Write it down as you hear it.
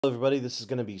Hello, everybody. This is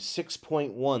going to be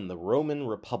 6.1, the Roman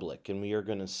Republic, and we are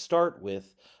going to start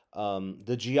with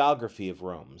the geography of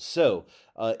Rome.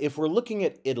 If we're looking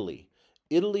at Italy,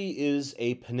 Italy is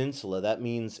a peninsula. That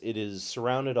means it is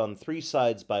surrounded on three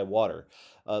sides by water.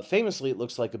 Famously, it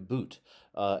looks like a boot,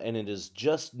 and it is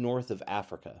just north of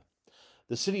Africa.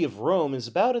 The city of Rome is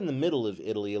about in the middle of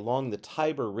Italy along the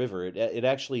Tiber River. It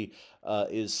actually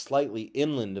is slightly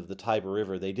inland of the Tiber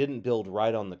River. They didn't build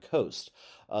right on the coast.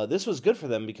 This was good for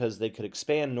them because they could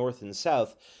expand north and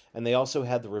south, and they also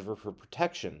had the river for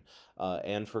protection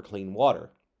and for clean water.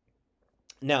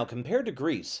 Now, compared to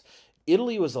Greece,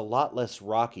 Italy was a lot less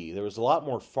rocky. There was a lot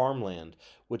more farmland,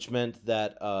 which meant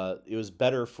that it was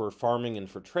better for farming and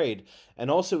for trade.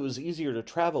 And also, it was easier to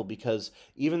travel because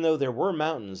even though there were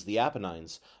mountains, the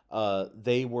Apennines,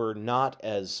 they were not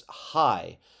as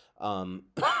high um,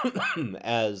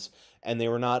 and they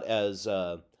were not as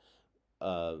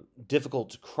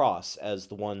difficult to cross as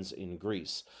the ones in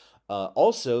Greece.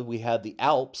 Also, we had the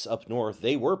Alps up north.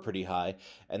 They were pretty high,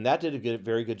 and that did a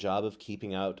very good job of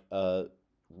keeping out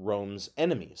Rome's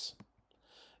enemies,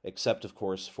 except, of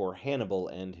course, for Hannibal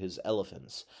and his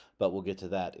elephants. But we'll get to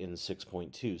that in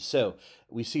 6.2. So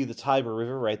we see the Tiber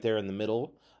River right there in the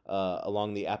middle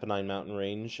along the Apennine mountain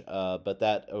range, but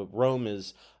that Rome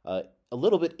is a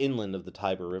little bit inland of the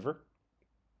Tiber River.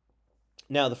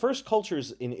 Now, the first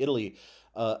cultures in Italy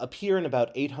appear in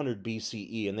about 800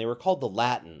 BCE, and they were called the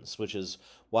Latins, which is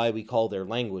why we call their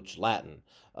language Latin.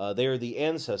 They are the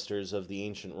ancestors of the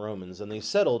ancient Romans, and they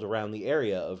settled around the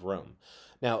area of Rome.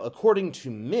 Now, according to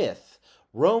myth,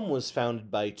 Rome was founded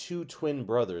by two twin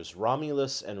brothers,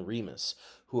 Romulus and Remus,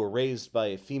 who were raised by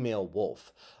a female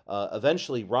wolf.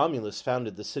 Eventually, Romulus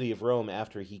founded the city of Rome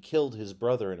after he killed his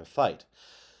brother in a fight.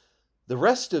 The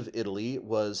rest of Italy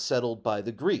was settled by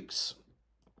the Greeks,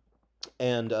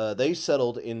 and they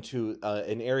settled into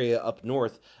an area up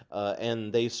north,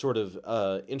 and they sort of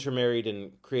intermarried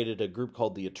and created a group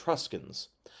called the Etruscans.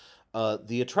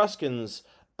 The Etruscans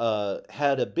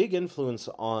had a big influence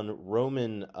on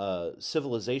Roman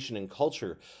civilization and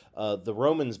culture. The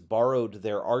Romans borrowed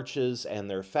their arches and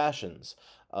their fashions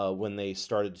when they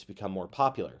started to become more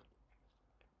popular.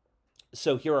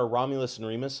 So here are Romulus and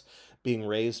Remus being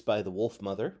raised by the Wolf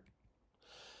Mother.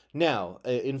 Now,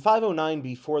 in 509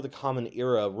 before the Common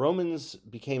Era, Romans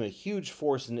became a huge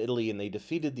force in Italy and they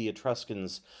defeated the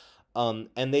Etruscans. And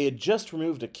they had just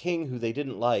removed a king who they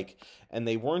didn't like, and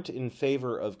they weren't in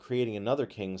favor of creating another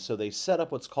king, so they set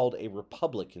up what's called a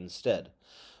republic instead.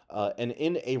 And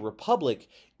in a republic,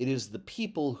 it is the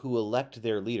people who elect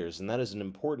their leaders, and that is an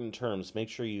important term. So make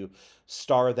sure you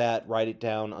star that, write it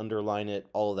down, underline it,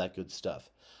 all of that good stuff.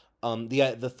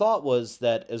 The thought was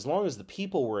that as long as the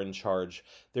people were in charge,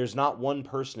 there's not one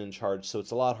person in charge, so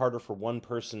it's a lot harder for one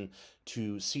person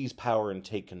to seize power and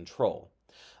take control.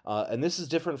 And this is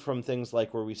different from things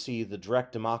like where we see the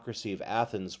direct democracy of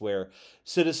Athens, where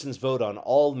citizens vote on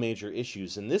all major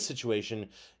issues. In this situation,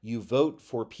 you vote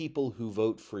for people who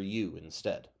vote for you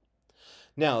instead.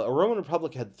 Now, a Roman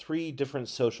Republic had three different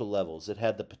social levels. It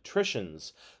had the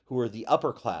patricians, who were the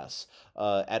upper class.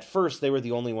 At first, they were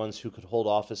the only ones who could hold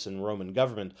office in Roman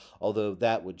government, although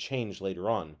that would change later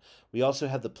on. We also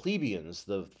had the plebeians,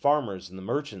 the farmers and the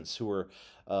merchants, who were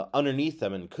underneath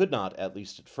them and could not, at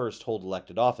least at first, hold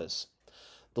elected office.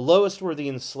 The lowest were the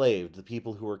enslaved, the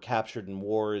people who were captured in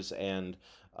wars and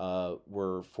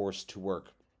were forced to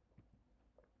work.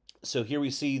 So here we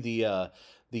see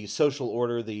the social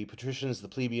order, the patricians, the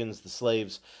plebeians, the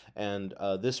slaves, and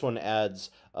this one adds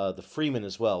the freemen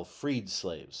as well, freed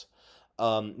slaves.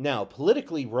 Now,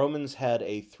 politically, Romans had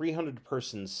a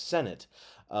 300-person Senate,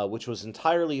 which was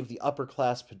entirely of the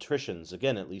upper-class patricians,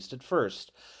 again, at least at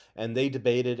first, and they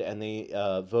debated and they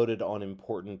voted on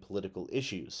important political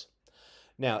issues.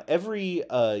 Now, every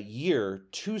year,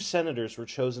 two senators were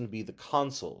chosen to be the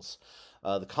consuls.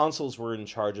 The consuls were in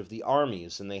charge of the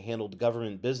armies, and they handled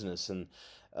government business, and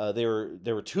there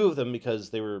were two of them because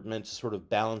they were meant to sort of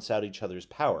balance out each other's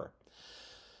power.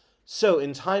 So,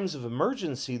 in times of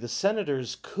emergency, the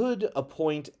senators could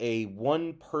appoint a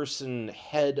one-person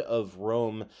head of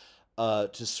Rome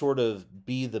to sort of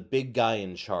be the big guy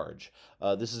in charge.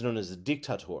 This is known as a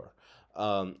dictator.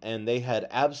 And they had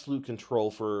absolute control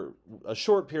for a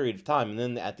short period of time, and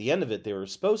then at the end of it, they were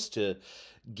supposed to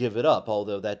give it up,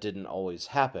 although that didn't always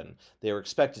happen. They were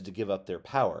expected to give up their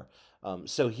power.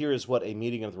 So here is what a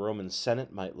meeting of the Roman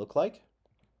Senate might look like.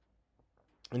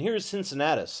 And here's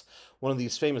Cincinnatus, one of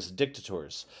these famous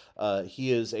dictators.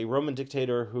 He is a Roman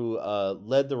dictator who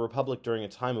led the Republic during a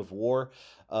time of war.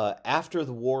 After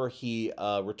the war, he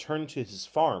returned to his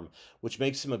farm, which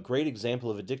makes him a great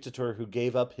example of a dictator who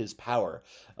gave up his power.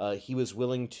 He was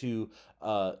willing to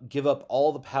give up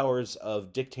all the powers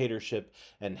of dictatorship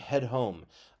and head home.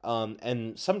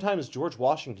 And sometimes George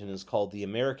Washington is called the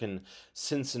American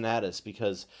Cincinnatus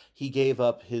because he gave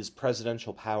up his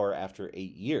presidential power after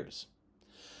 8 years.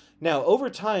 Now, over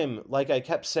time, like I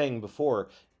kept saying before,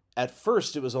 at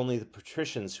first it was only the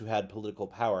patricians who had political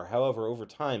power. However, over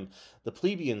time, the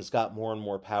plebeians got more and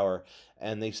more power,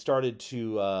 and they started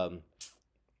to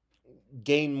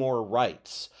gain more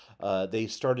rights. They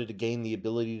started to gain the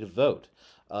ability to vote.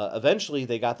 Eventually,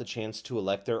 they got the chance to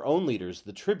elect their own leaders,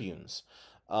 the tribunes.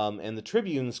 And the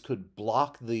tribunes could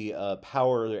block the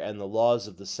power and the laws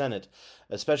of the Senate,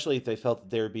 especially if they felt that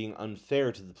they were being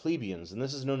unfair to the plebeians. And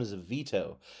this is known as a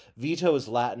veto. Veto is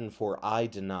Latin for I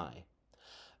deny.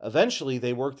 Eventually,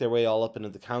 they worked their way all up into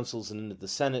the councils and into the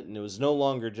Senate, and it was no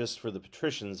longer just for the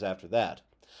patricians after that.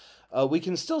 We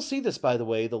can still see this, by the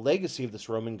way, the legacy of this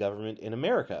Roman government in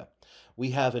America. We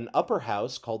have an upper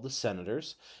house called the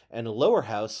Senators and a lower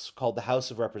house called the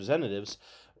House of Representatives,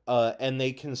 and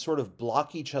they can sort of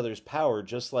block each other's power,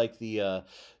 just like the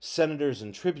senators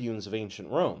and tribunes of ancient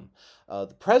Rome.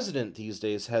 The president these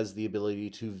days has the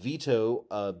ability to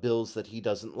veto bills that he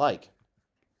doesn't like.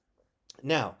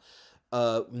 Now,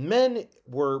 men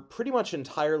were pretty much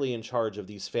entirely in charge of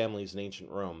these families in ancient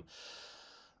Rome.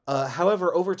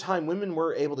 However, over time, women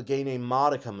were able to gain a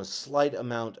modicum, a slight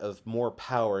amount of more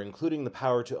power, including the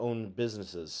power to own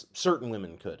businesses. Certain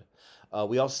women could.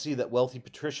 We also see that wealthy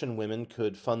patrician women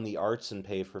could fund the arts and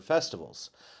pay for festivals.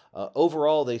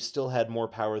 Overall, they still had more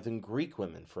power than Greek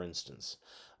women, for instance.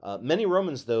 Many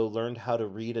Romans, though, learned how to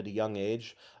read at a young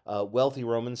age. Wealthy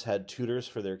Romans had tutors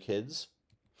for their kids.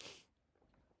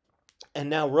 And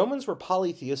now Romans were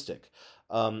polytheistic.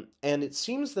 And it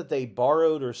seems that they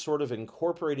borrowed or sort of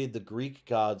incorporated the Greek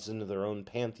gods into their own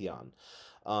pantheon.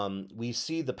 We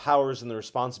see the powers and the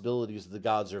responsibilities of the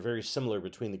gods are very similar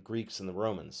between the Greeks and the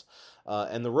Romans.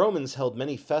 And the Romans held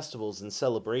many festivals and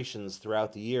celebrations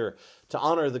throughout the year to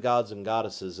honor the gods and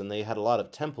goddesses, and they had a lot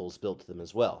of temples built to them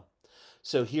as well.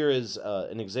 So here is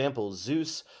an example.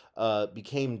 Zeus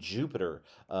became Jupiter.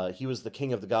 He was the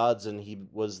king of the gods, and he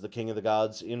was the king of the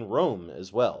gods in Rome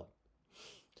as well.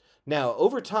 Now,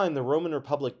 over time, the Roman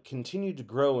Republic continued to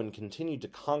grow and continued to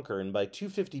conquer, and by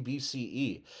 250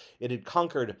 BCE, it had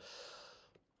conquered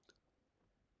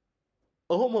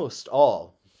almost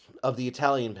all of the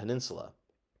Italian peninsula.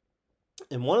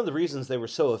 And one of the reasons they were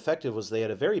so effective was they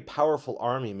had a very powerful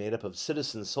army made up of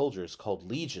citizen soldiers called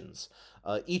legions.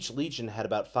 Each legion had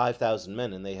about 5,000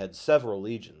 men, and they had several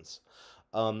legions.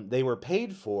 They were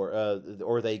paid for,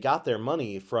 or they got their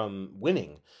money from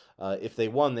winning. If they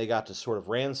won, they got to sort of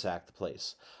ransack the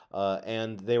place.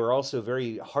 And they were also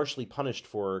very harshly punished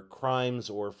for crimes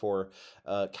or for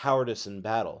cowardice in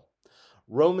battle.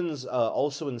 Romans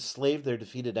also enslaved their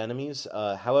defeated enemies.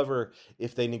 However,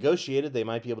 if they negotiated, they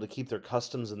might be able to keep their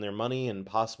customs and their money and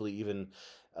possibly even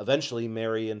eventually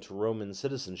marry into Roman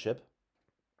citizenship.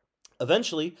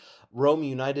 Eventually, Rome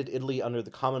united Italy under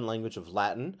the common language of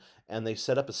Latin, and they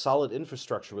set up a solid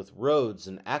infrastructure with roads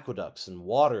and aqueducts and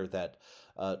water that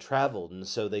traveled. And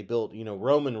so they built,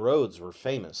 Roman roads were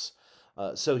famous.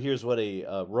 So here's what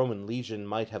a Roman legion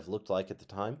might have looked like at the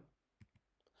time.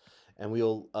 And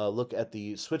we'll look at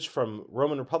the switch from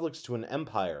Roman republics to an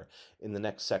empire in the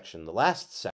next section, the last section.